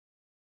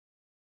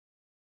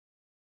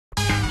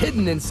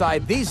Hidden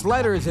inside these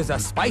letters is a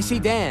spicy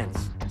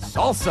dance,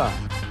 salsa.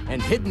 And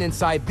hidden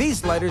inside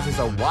these letters is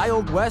a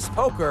Wild West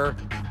poker,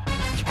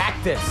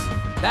 cactus.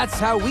 That's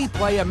how we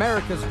play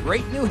America's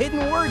great new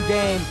hidden word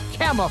game,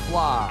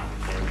 Camouflage.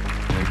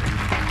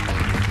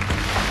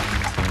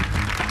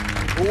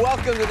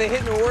 Welcome to the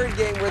hidden word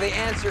game where the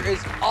answer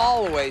is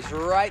always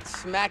right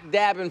smack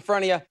dab in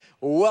front of you.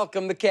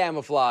 Welcome to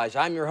Camouflage.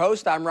 I'm your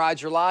host, I'm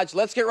Roger Lodge.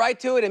 Let's get right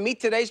to it and meet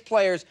today's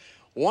players,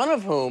 one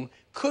of whom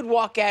could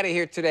walk out of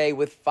here today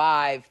with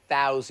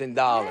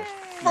 $5,000.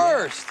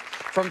 First,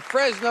 from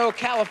Fresno,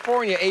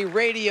 California, a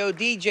radio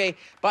DJ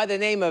by the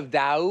name of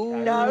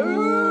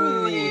Daoudi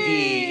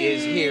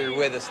is here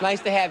with us.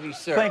 Nice to have you,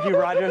 sir. Thank you,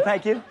 Roger.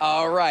 Thank you.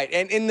 All right.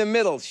 And in the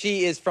middle,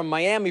 she is from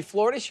Miami,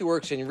 Florida. She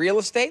works in real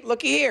estate.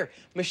 Looky here.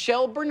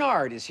 Michelle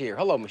Bernard is here.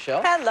 Hello,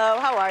 Michelle. Hello.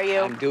 How are you?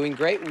 I'm doing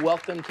great.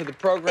 Welcome to the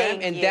program.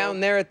 Thank and you. down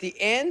there at the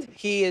end,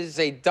 he is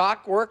a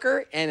dock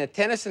worker and a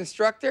tennis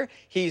instructor.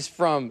 He's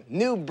from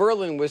New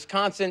Berlin,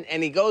 Wisconsin,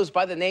 and he goes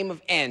by the name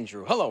of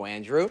Andrew. Hello,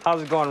 Andrew.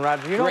 How's it going,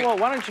 Roger? You know Great. what?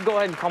 Why don't you go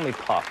ahead and call me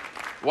Puff?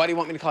 Why do you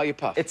want me to call you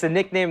Puff? It's a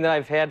nickname that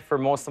I've had for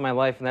most of my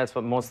life, and that's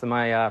what most of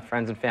my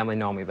friends and family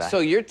know me by. So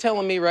you're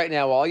telling me right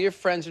now all your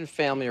friends and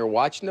family are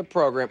watching the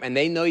program and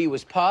they know you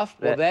as Puff?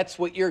 Well, that's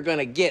what you're going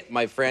to get,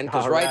 my friend,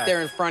 because right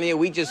there in front of you,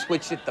 we just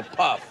switched it to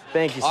Puff.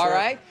 Thank you, sir. All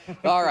right?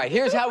 All right.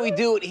 Here's how we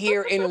do it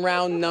here in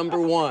round number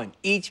one.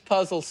 Each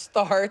puzzle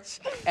starts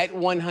at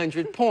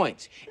 100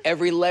 points.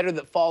 Every letter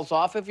that falls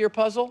off of your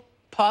puzzle,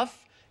 Puff,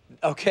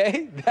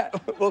 okay,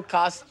 that will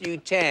cost you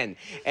 10.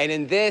 And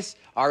in this,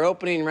 our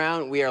opening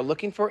round, we are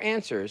looking for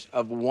answers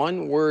of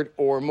one word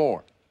or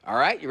more. All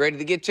right, you ready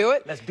to get to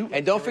it? Let's do it.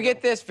 And don't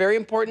forget this, very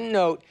important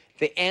note,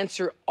 the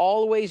answer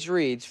always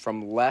reads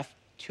from left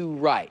to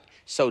right.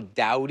 So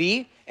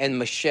Dowdy and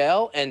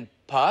Michelle and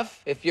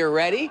Puff, if you're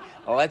ready,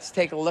 let's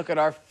take a look at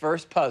our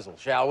first puzzle,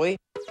 shall we?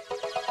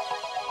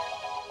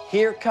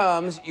 Here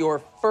comes your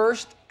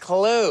first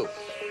clue.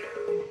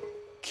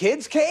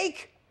 Kids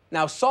cake?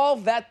 Now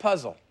solve that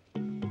puzzle.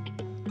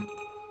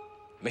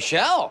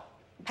 Michelle.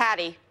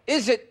 Patty.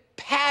 Is it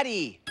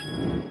Patty?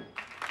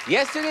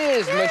 Yes, it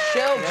is.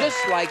 Michelle, just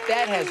like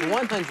that, has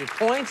 100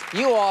 points.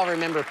 You all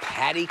remember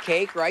patty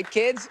cake, right,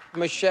 kids?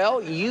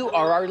 Michelle, you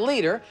are our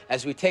leader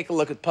as we take a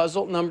look at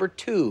puzzle number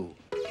 2.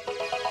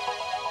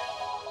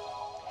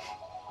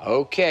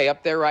 Okay,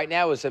 up there right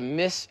now is a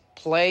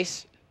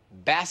misplaced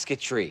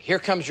basketry. Here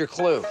comes your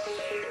clue.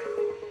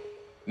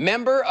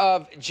 Member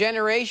of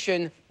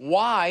Generation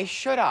Why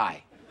Should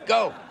I?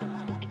 Go.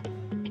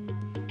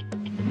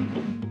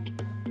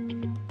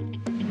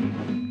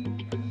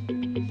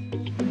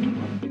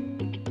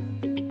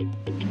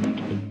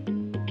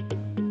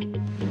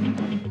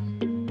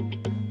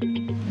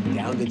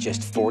 Down to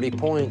just 40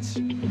 points.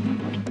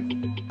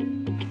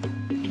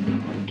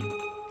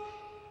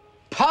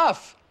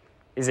 Puff.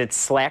 Is it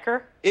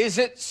Slacker? Is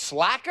it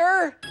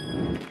Slacker?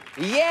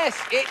 Yes,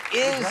 it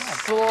is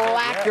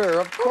Slacker.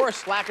 Of course,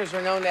 slackers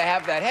are known to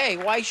have that, hey,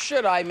 why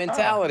should I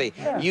mentality.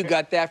 You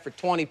got that for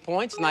 20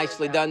 points.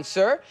 Nicely done,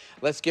 sir.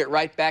 Let's get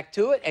right back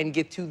to it and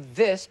get to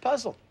this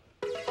puzzle.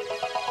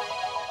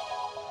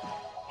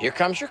 Here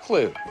comes your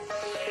clue.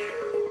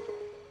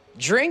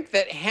 Drink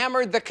that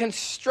hammered the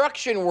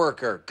construction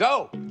worker.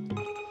 Go.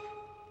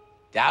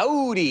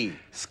 Dowdy.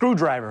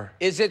 Screwdriver.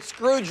 Is it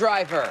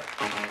screwdriver?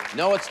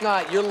 No, it's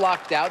not. You're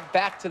locked out.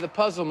 Back to the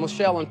puzzle,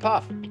 Michelle and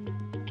Puff.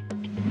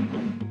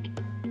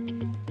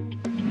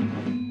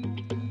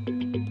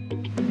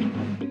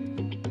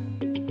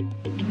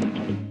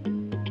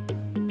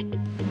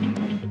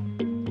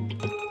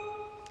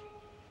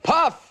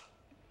 Puff.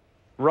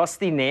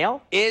 Rusty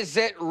nail? Is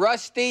it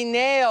rusty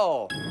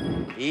nail?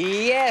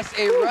 Yes,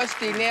 a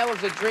rusty nail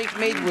is a drink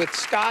made with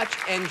scotch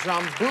and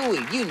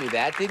drambuie. You knew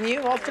that, didn't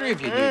you? All three of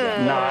you knew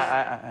that. No,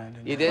 I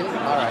didn't. You didn't?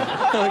 All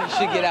right. You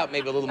should get out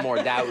maybe a little more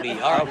Dowdy.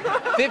 All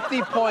right.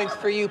 50 points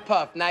for you,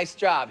 Puff. Nice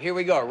job. Here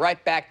we go.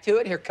 Right back to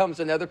it. Here comes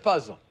another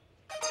puzzle.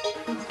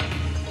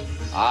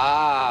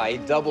 Ah, a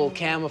double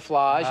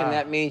camouflage, and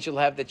that means you'll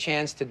have the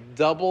chance to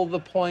double the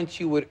points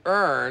you would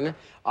earn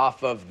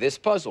off of this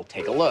puzzle.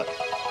 Take a look.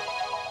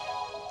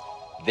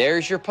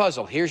 There's your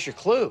puzzle. Here's your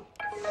clue.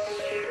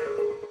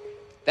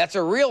 That's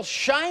a real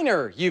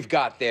shiner you've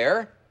got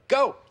there.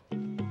 Go.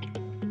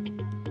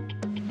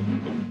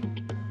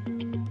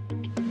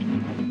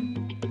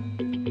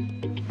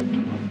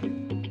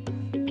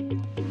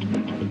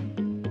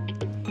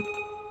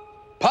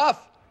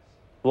 Puff.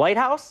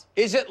 Lighthouse?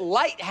 Is it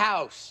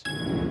lighthouse?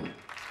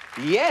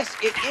 Yes,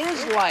 it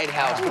is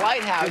lighthouse.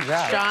 Lighthouse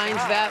shines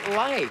that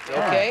light,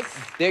 okay?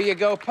 There you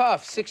go,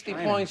 Puff. 60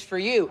 points for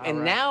you.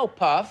 And now,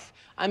 Puff,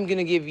 I'm going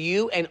to give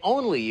you and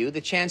only you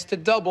the chance to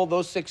double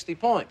those 60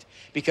 points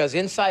because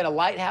inside a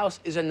lighthouse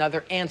is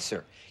another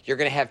answer. You're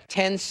going to have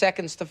 10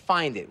 seconds to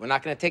find it. We're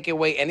not going to take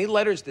away any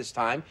letters this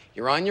time.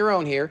 You're on your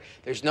own here.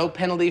 There's no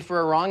penalty for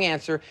a wrong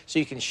answer, so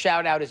you can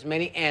shout out as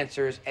many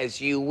answers as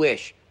you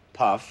wish.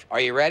 Puff, are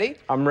you ready?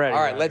 I'm ready.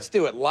 All right, let's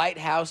do it.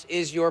 Lighthouse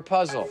is your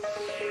puzzle.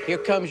 Here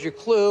comes your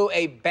clue,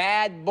 a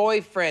bad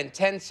boyfriend.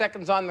 10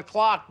 seconds on the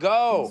clock.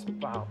 Go.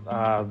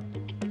 Wow.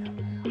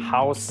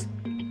 house,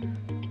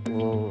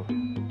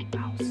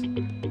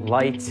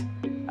 light,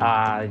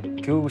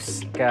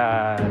 goose,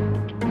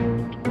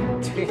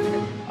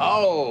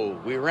 Oh,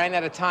 we ran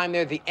out of time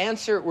there. The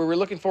answer we were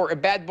looking for, a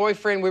bad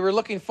boyfriend. We were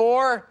looking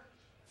for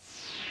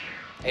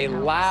a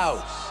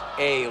louse.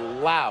 A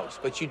louse.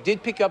 But you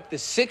did pick up the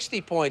 60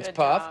 points, Good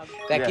Puff.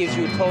 job. That gives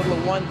you a total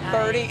of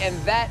 130, and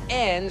that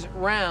ends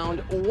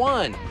round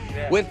 1.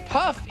 With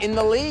Puff in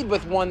the lead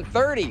with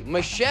 130.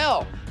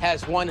 Michelle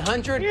has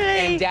 100,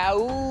 and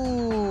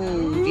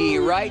Daoudi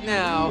right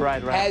now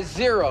has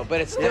 0.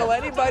 But it's still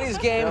anybody's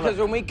game, because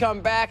when we come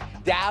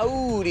back,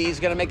 Daoudi's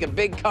going to make a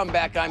big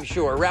comeback, I'm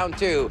sure. Round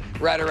 2,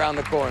 right around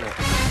the corner.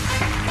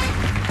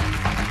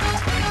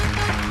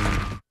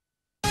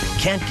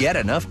 Can't get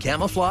enough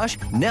camouflage?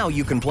 Now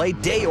you can play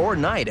day or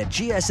night at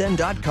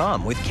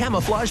GSN.com with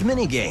camouflage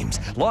mini-games.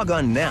 Log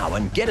on now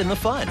and get in the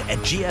fun at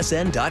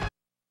GSN.com.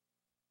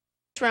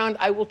 This round,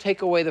 I will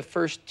take away the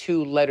first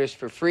 2 letters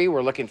for free.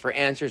 We're looking for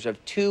answers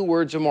of 2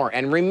 words or more.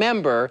 And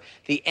remember,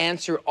 the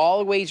answer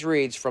always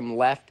reads from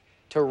left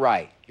to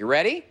right. You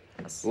ready?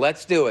 Yes.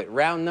 Let's do it.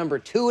 Round number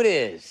 2 it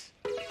is.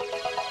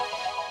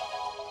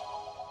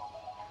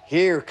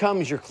 Here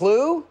comes your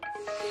clue.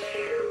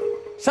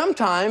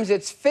 Sometimes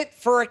it's fit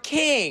for a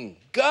king.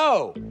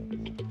 Go.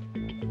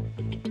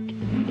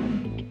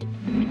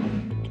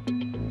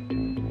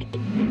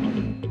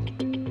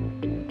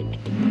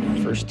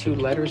 First 2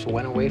 letters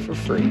went away for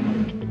free.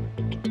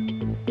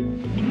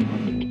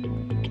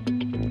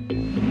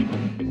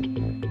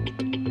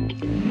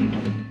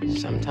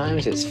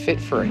 Sometimes it's fit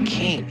for a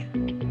king.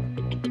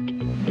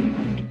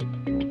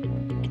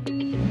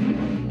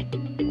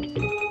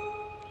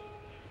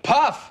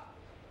 Puff.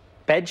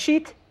 bed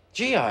sheet?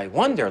 Gee, I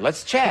wonder.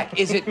 Let's check.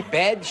 Is it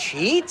bed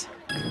sheet?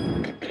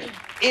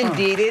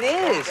 Indeed it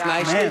is.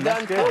 Nicely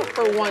done, Puff,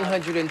 for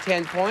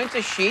 110 points.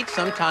 A sheet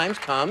sometimes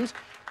comes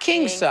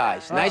king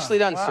size. Nicely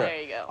done, sir.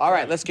 There you go. All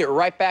right, let's get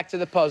right back to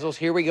the puzzles.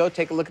 Here we go.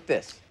 Take a look at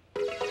this.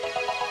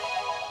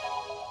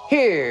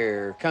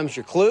 Here comes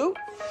your clue.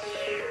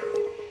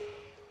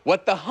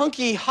 What the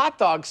hunky hot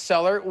dog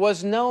seller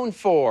was known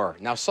for.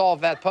 Now solve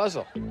that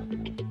puzzle.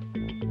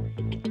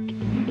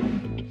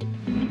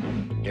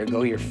 There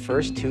go your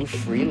first 2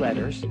 free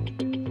letters.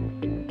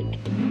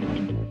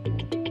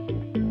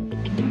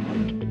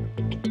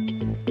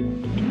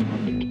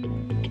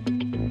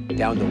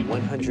 Down to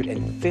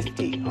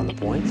 150 on the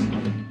points.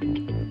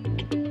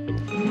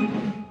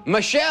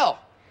 Michelle.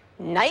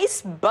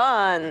 Nice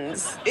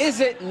buns. Is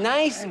it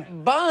nice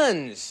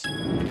buns?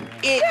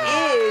 It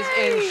is,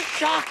 and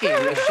shocking,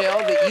 Michelle,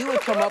 that you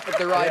would come up with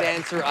the right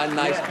answer on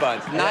nice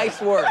buns.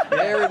 Nice work.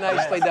 Very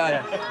nicely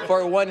done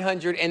for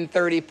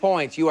 130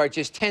 points. You are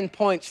just 10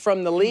 points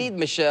from the lead,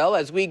 Michelle,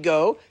 as we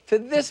go to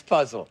this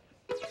puzzle.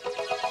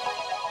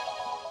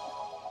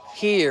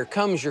 Here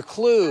comes your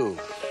clue.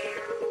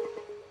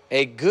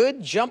 A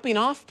good jumping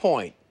off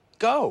point.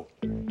 Go.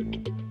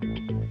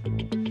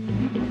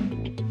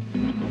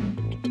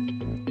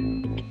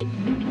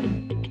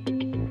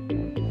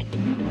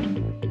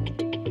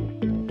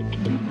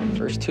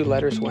 First 2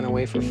 letters went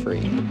away for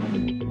free.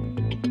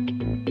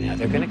 Now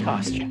they're gonna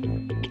cost you.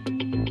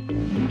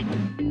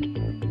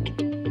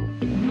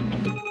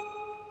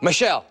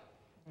 Michelle.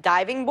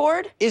 Diving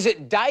board? Is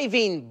it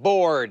diving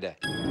board?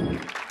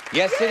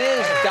 Yes, it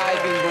is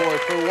diving board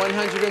for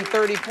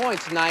 130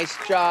 points. Nice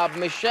job,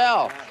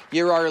 Michelle.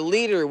 You're our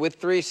leader with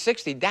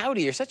 360.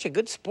 Dowdy, you're such a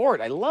good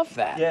sport. I love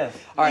that. Yes.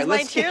 All right, He's my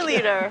let's get-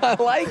 cheerleader. I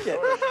like it.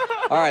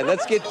 All right,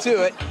 let's get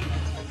to it.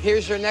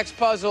 Here's your next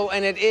puzzle,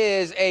 and it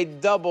is a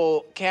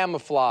double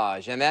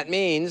camouflage. And that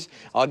means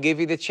I'll give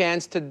you the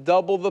chance to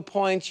double the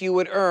points you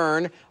would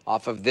earn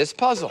off of this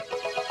puzzle.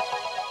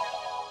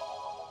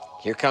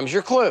 Here comes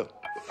your clue.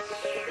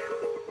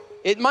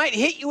 It might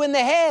hit you in the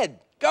head.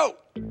 Go.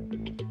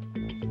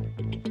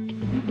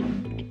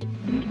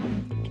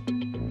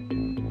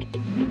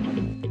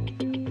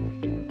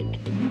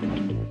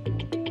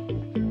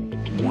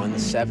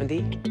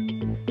 $170.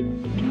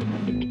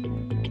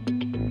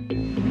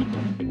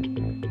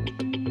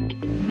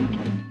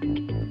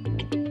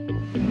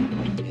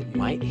 It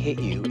might hit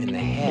you in the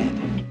head.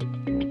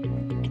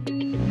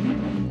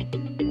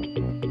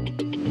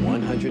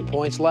 100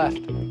 points left.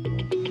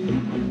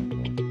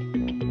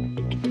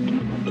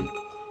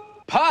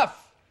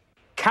 Puff!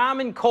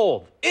 Common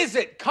cold. Is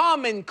it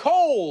common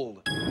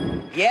cold?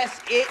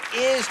 Yes, it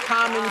is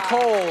common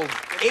cold.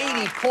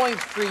 80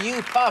 points for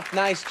you, Puff.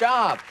 Nice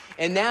job.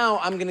 And now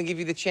I'm going to give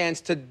you the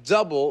chance to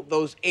double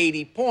those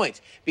 80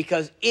 points,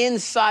 because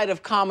inside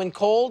of common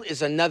cold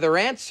is another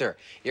answer.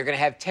 You're going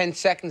to have 10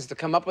 seconds to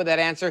come up with that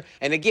answer.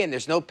 And again,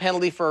 there's no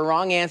penalty for a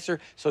wrong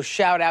answer, so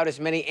shout out as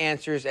many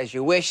answers as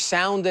you wish.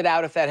 Sound it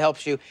out if that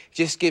helps you.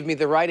 Just give me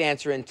the right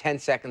answer in 10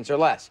 seconds or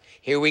less.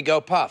 Here we go,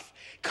 Puff.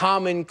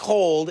 Common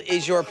cold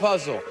is your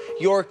puzzle.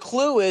 Your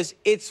clue is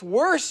it's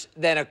worse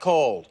than a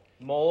cold.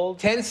 Mold.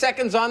 10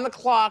 seconds on the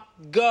clock.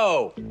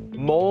 Go.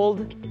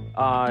 Mold.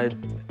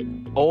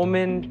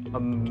 Omen.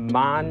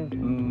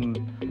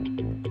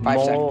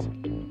 5 seconds.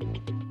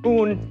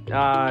 Spoon.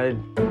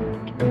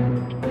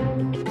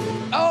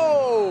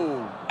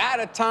 Oh, out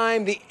of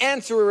time. The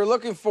answer we were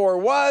looking for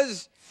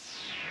was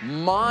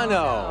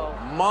mono.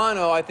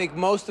 Mono, I think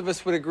most of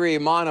us would agree,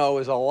 mono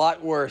is a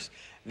lot worse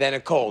than a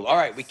cold. All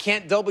right, we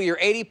can't double your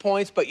 80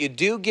 points, but you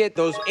do get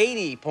those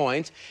 80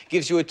 points.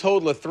 Gives you a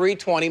total of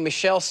 320.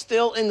 Michelle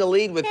still in the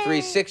lead with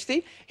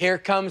 360. Here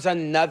comes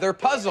another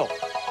puzzle.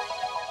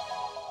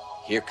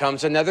 Here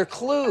comes another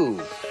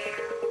clue.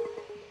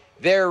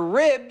 They're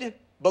ribbed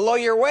below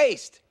your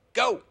waist.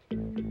 Go.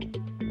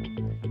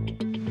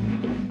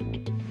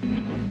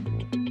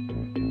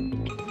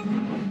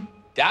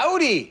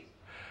 Dowdy.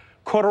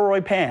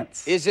 Corduroy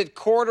pants. Is it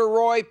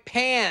corduroy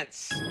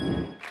pants?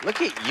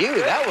 Look at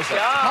you. That was a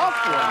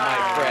tough one, my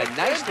friend.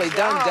 Nicely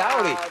done,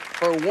 Dowdy,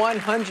 for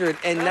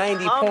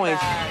 190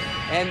 points.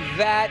 And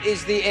that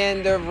is the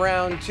end of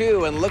round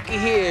 2. And looky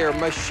here,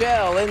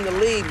 Michelle in the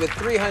lead with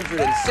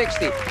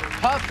 360.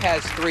 Puff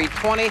has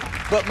 320,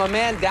 but my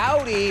man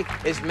Dowdy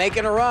is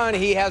making a run.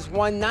 He has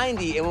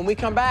 190. And when we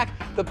come back,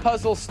 the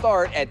puzzles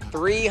start at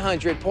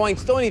 300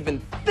 points. Don't even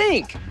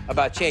think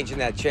about changing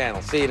that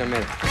channel. See you in a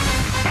minute.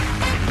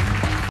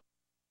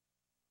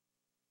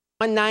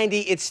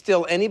 190, it's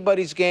still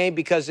anybody's game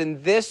because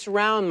in this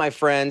round, my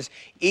friends,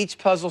 each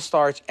puzzle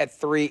starts at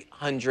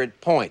 300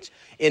 points.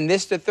 In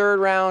this, the third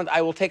round,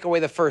 I will take away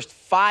the first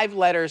 5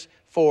 letters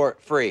for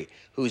free.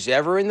 Who's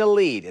ever in the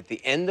lead at the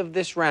end of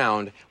this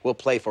round will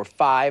play for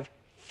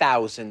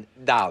 $5,000.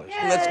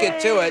 Let's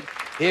get to it.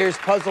 Here's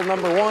puzzle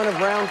number 1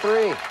 of round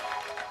 3.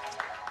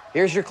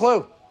 Here's your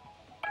clue.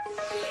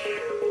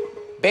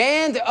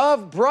 Band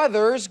of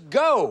brothers,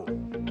 go.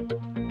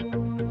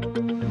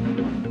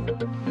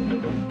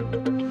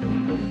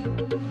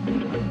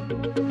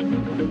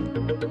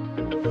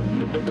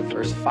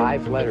 First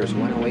 5 letters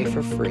went away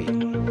for free.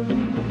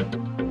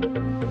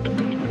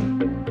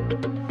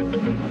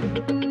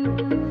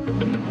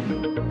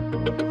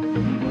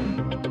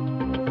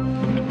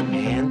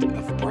 Band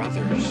of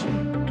brothers.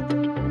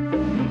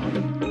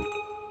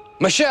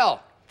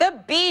 Michelle. The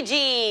Bee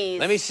Gees.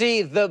 Let me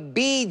see. The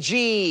Bee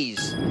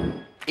Gees.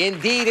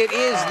 Indeed, it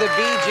is the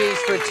Bee Gees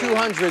for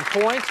 200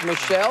 points.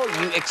 Michelle,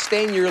 you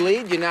extend your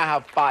lead. You now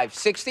have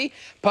 560.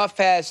 Puff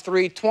has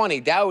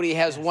 320. Dowdy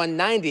has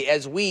 190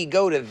 as we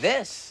go to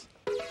this.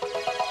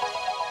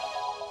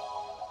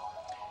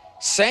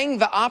 Sang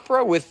the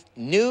opera with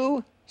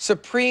New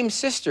Supreme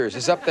Sisters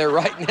is up there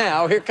right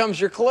now. Here comes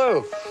your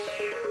clue.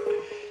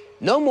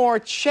 No more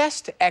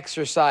chest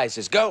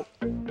exercises. Go.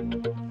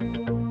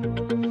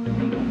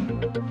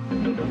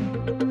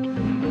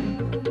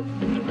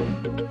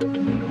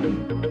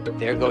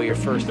 There go your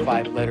first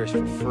 5 letters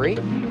for free.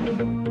 Now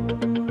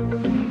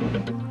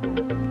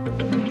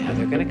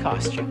they're going to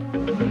cost you.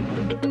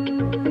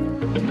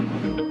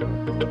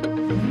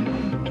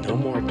 No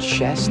more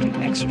chest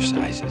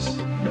exercises.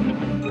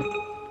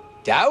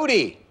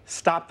 Dowdy.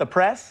 Stop the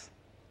press.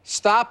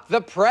 Stop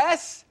the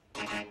press?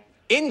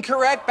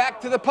 Incorrect.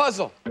 Back to the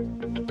puzzle.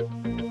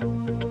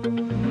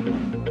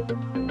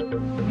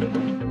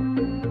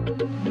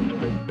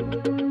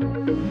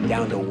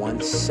 Down to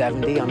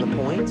 170 on the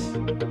points.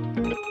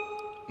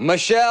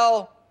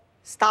 Michelle.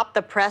 Stop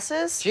the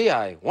presses. Gee,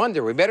 I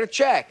wonder. We better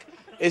check.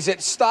 Is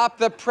it stop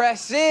the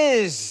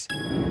presses?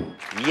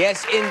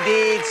 Yes,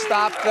 indeed.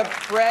 Stop the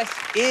press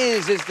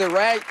is the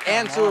right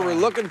answer we're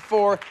looking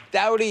for.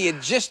 Dowdy, you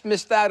just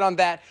missed out on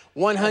that.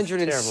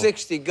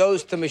 160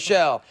 goes to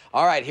Michelle.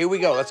 All right, here we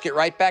go. Let's get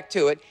right back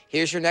to it.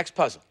 Here's your next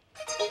puzzle.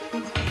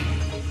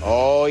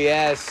 Oh,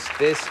 yes,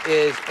 this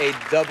is a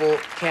double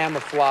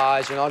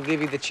camouflage, and I'll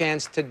give you the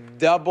chance to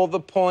double the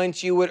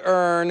points you would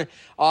earn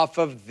off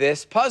of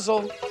this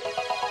puzzle.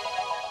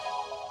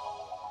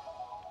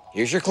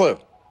 Here's your clue.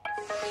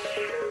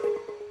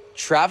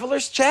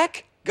 Traveler's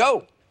check,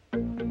 go.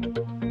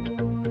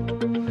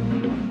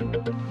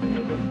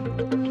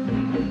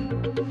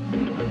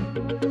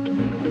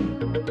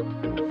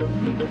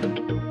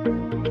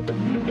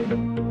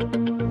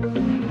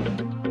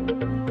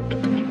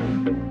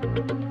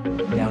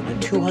 Down to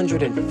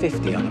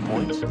 250 on the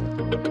points.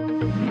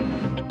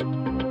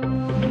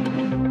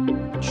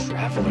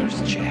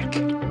 Traveler's check.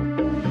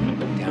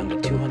 Down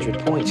to 200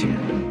 points here.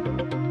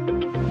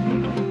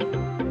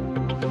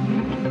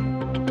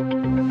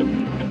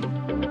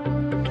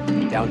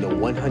 Down to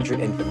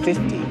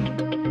 150.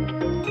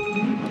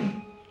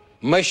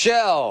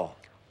 Michelle.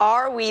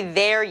 Are we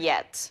there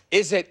yet?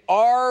 Is it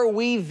Are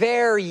We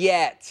There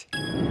Yet?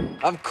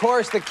 Of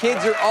course, the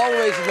kids are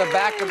always in the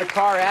back of the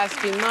car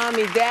asking,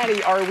 Mommy,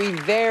 Daddy, are we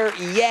there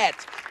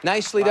yet?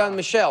 Nicely done,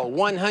 Michelle.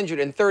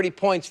 130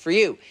 points for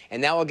you.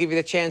 And now I'll give you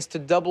the chance to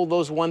double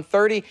those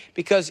 130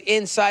 because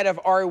inside of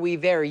Are We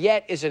There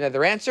Yet is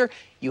another answer.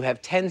 You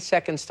have 10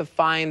 seconds to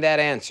find that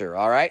answer,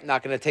 all right?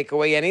 Not going to take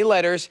away any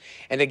letters.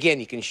 And again,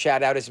 you can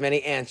shout out as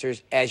many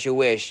answers as you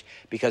wish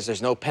because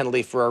there's no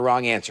penalty for a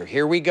wrong answer.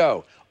 Here we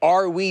go.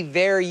 Are We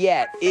There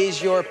Yet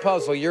is your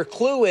puzzle. Your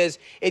clue is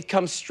it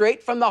comes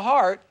straight from the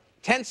heart.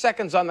 10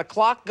 seconds on the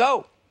clock.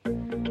 Go.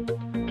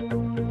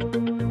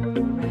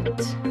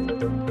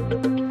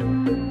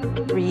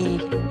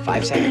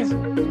 5 seconds.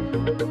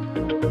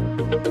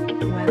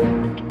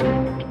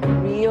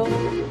 Real.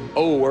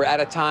 Oh, Oh, we're out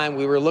of time.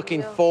 We were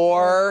looking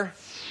for...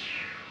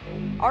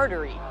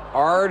 Artery.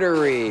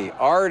 Artery.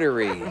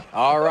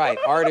 All right,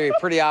 artery,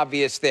 pretty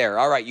obvious there.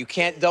 All right, you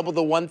can't double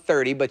the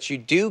 130, but you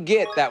do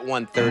get that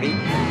 130.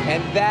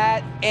 And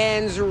that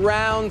ends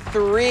round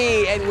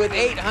 3. And with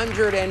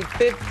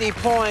 850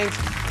 points,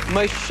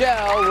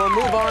 Michelle will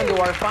move on to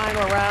our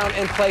final round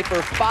and play for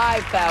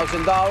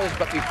 $5,000.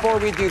 But before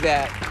we do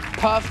that,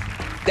 Puff,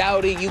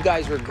 Dowdy, you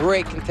guys were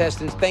great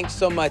contestants. Thanks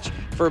so much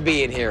for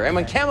being here. And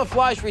when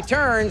Camouflage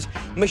returns,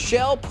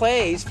 Michelle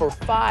plays for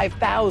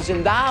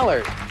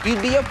 $5,000.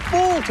 You'd be a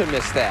fool to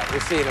miss that.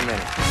 We'll see you in a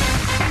minute.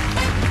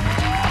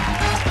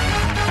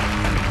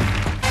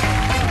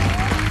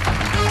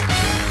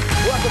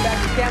 Welcome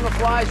back to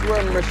Camouflage,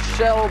 where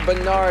Michelle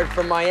Bernard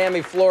from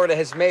Miami, Florida,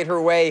 has made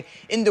her way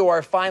into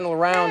our final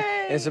round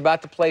and is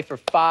about to play for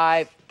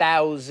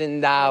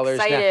 $5,000.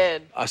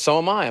 Excited. Now, so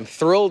am I. I'm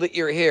thrilled that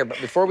you're here. But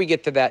before we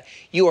get to that,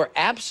 you are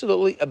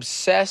absolutely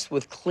obsessed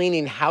with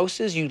cleaning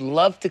houses. You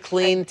love to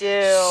clean. I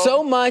do.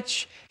 So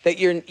much that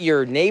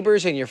your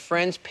neighbors and your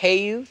friends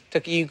pay you to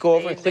go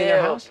over and clean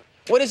their house.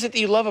 What is it that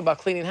you love about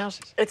cleaning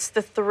houses? It's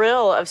the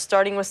thrill of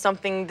starting with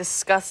something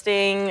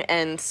disgusting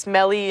and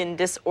smelly and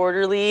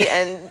disorderly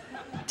and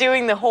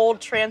doing the whole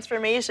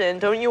transformation.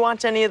 Don't you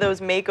watch any of those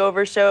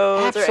makeover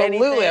shows or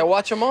anything? Absolutely, I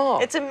watch them all.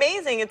 It's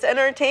amazing. It's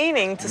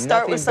entertaining to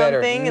start with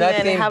something and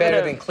then have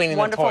a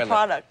wonderful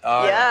product.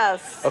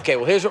 Yes. Okay,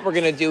 well, here's what we're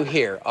going to do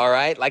here, all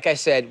right? Like I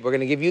said, we're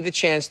going to give you the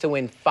chance to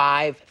win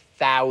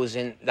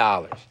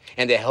 $5,000.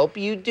 And to help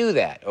you do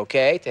that,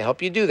 okay,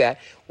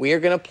 we are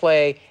going to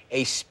play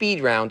a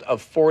speed round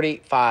of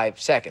 45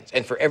 seconds.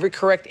 And for every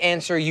correct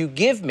answer you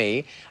give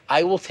me,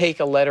 I will take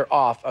a letter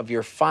off of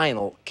your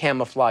final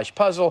camouflage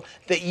puzzle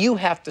that you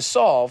have to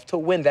solve to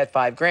win that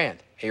 $5,000.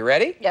 Are you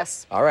ready?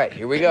 Yes. All right,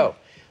 here we go.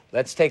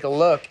 Let's take a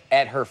look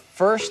at her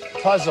first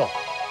puzzle.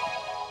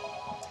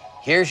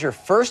 Here's your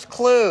first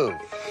clue.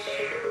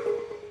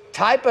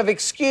 Type of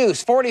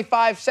excuse,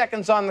 45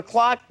 seconds on the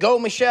clock. Go,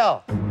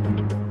 Michelle.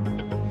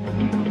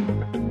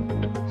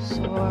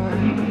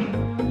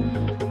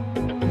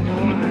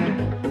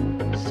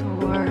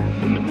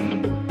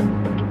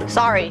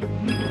 Sorry.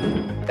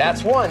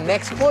 That's one.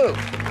 Next clue.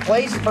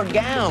 Place for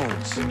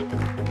gowns.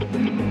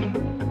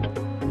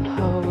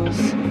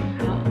 Hose.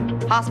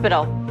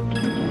 Hospital.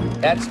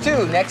 That's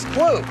two. Next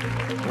clue.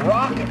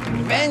 Rock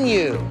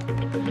venue.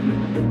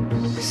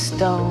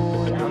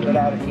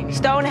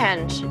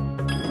 Stonehenge.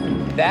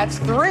 That's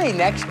three.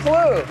 Next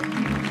clue.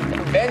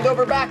 Bend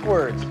over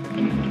backwards.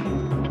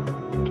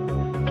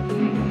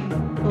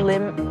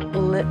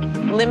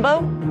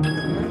 Limbo.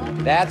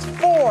 That's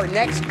four.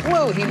 Next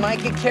clue. He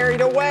might get carried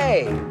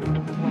away.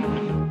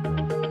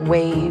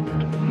 Waving.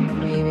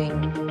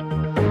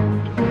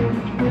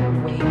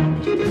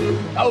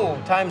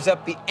 Oh, time's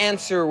up. The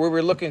answer we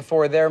were looking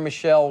for there,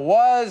 Michelle,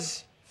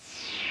 was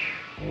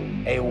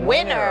a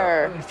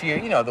winner. If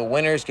you know, the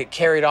winners get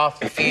carried off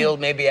the field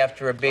maybe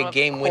after a big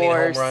game-winning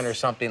home run or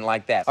something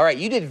like that. All right,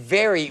 you did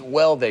very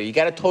well there. You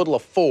got a total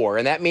of 4,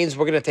 and that means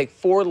we're going to take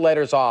 4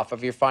 letters off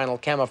of your final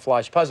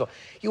camouflage puzzle.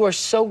 You are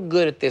so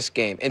good at this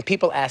game, and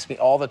people ask me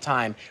all the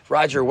time,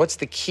 Roger, what's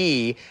the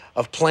key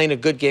of playing a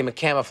good game of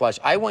camouflage?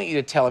 I want you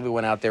to tell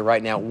everyone out there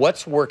right now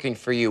what's working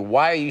for you.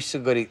 Why are you so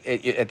good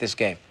at this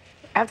game?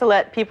 I have to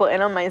let people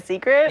in on my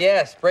secret?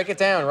 Yes, break it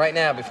down right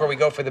now before we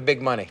go for the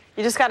big money.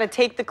 You just got to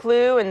take the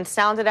clue and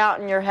sound it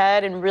out in your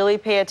head and really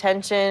pay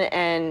attention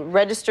and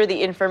register the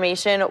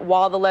information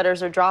while the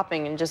letters are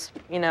dropping and just,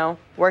 you know,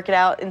 work it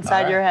out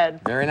inside your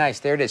head. Very nice.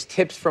 There it is.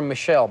 Tips from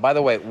Michelle. By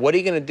the way, what are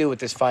you going to do with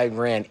this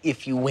 $5,000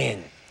 if you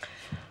win?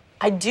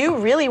 I do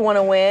really want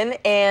to win,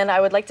 and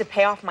I would like to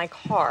pay off my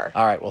car.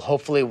 All right, well,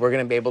 hopefully we're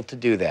going to be able to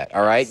do that,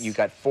 all right? You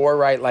got 4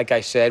 right, like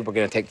I said. We're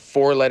going to take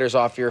 4 letters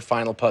off your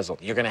final puzzle.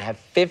 You're going to have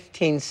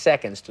 15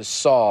 seconds to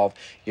solve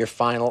your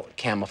final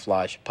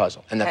camouflage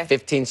puzzle. And that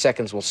 15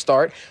 seconds will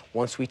start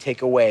once we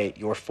take away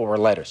your 4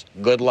 letters.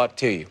 Good luck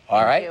to you,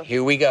 all right?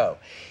 Here we go.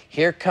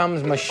 Here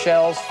comes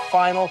Michelle's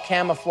final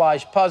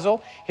camouflage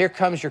puzzle. Here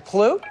comes your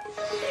clue.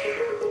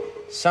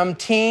 Some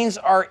teens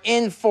are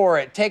in for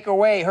it. Take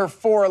away her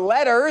 4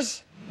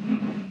 letters.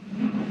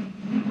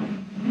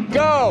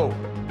 Go!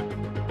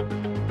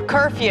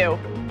 Curfew.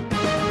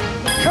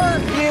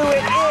 Curfew it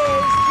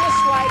is,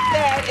 just like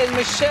that. And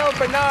Michelle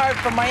Bernard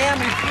from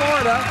Miami,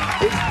 Florida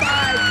is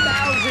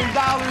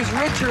 $5,000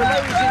 richer,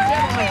 ladies and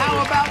gentlemen. How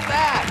about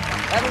that?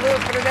 That'll do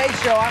it for today's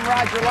show. I'm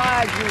Roger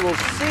Lige. We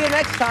will see you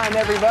next time,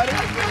 everybody.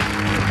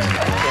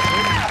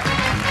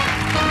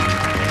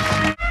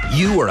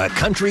 You are a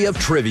country of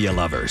trivia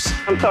lovers.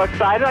 I'm so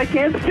excited I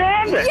can't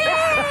stand it.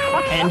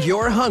 And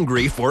you're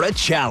hungry for a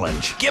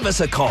challenge. Give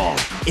us a call.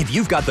 If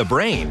you've got the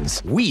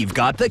brains, we've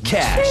got the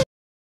cash.